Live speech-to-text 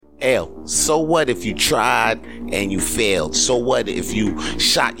Hell, so what if you tried and you failed? So what if you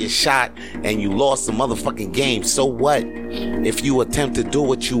shot your shot and you lost the motherfucking game? So what if you attempt to do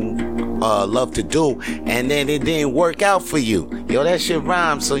what you love to do and then it didn't work out for you? Yo, that shit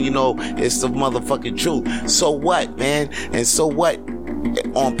rhymes, so you know it's the motherfucking truth. So what, man? And so what?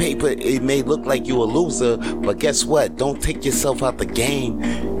 On paper, it may look like you a loser, but guess what? Don't take yourself out the game.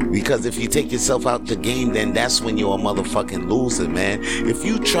 Because if you take yourself out the game, then that's when you're a motherfucking loser, man. If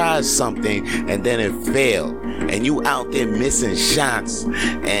you try something and then it failed, and you out there missing shots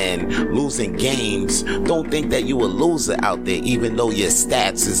and losing games, don't think that you a loser out there, even though your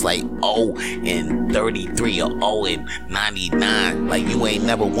stats is like 0-33 or 0-99. Like you ain't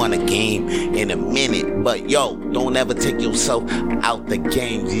never won a game in a minute. But yo, don't ever take yourself out the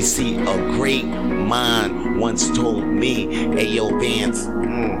game. You see, a great mind once told me, hey yo, Vance,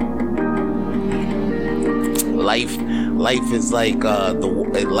 life is like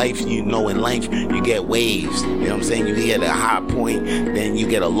life, you know, in life you get waves. You know what I'm saying? You get a high point, then you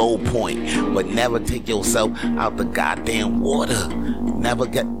get a low point. But never take yourself out the goddamn water. Never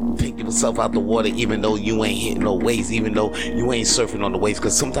take yourself out the water, even though you ain't hitting no waves, even though you ain't surfing on the waves.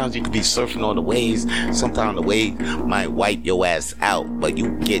 Because sometimes you could be surfing on the waves, sometimes the wave might wipe your ass out, but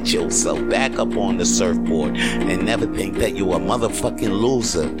you get yourself back up on the surfboard and never think that you a motherfucking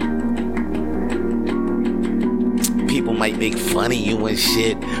loser. People might make fun of you and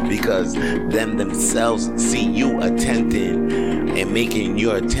shit because them themselves see you attempting and making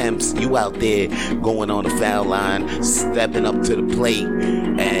your attempts. You out there going on the foul line, stepping up to the plate,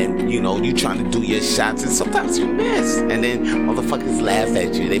 and you know you trying to do your shots, and sometimes you miss, and then motherfuckers laugh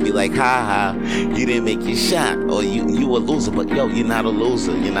at you. They be like, ha ha, you didn't make your shot, or you a loser. But yo, you're not a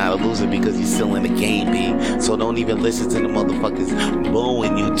loser. You're not a loser because you're still in the game, B. So don't even listen to the motherfuckers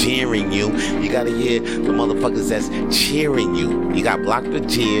booing you, jeering you. You gotta hear the motherfuckers that's cheering you. You got block the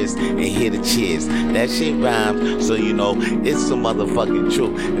jeers and hear the cheers. That shit rhymes, so you know it's the motherfucking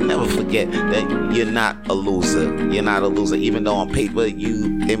truth. And never forget that you're not a loser. You're not a loser, even though on paper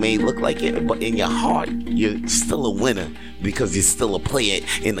it may look like it, but in your heart you're still a winner because you're still a player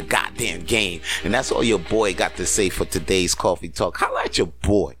in the goddamn game. And that's all your boy got to say for today's Coffee Talk. Holla at your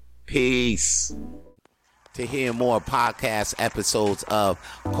boy. Peace. To hear more podcast episodes of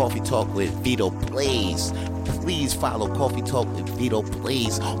Coffee Talk with Vito Plays, please follow Coffee Talk with Vito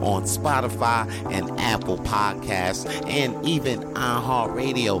Plays on Spotify and Apple Podcasts and even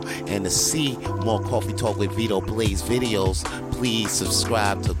iHeartRadio. And to see more Coffee Talk with Vito Plays videos, please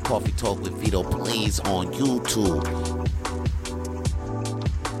subscribe to Coffee Talk with Vito Plays on YouTube.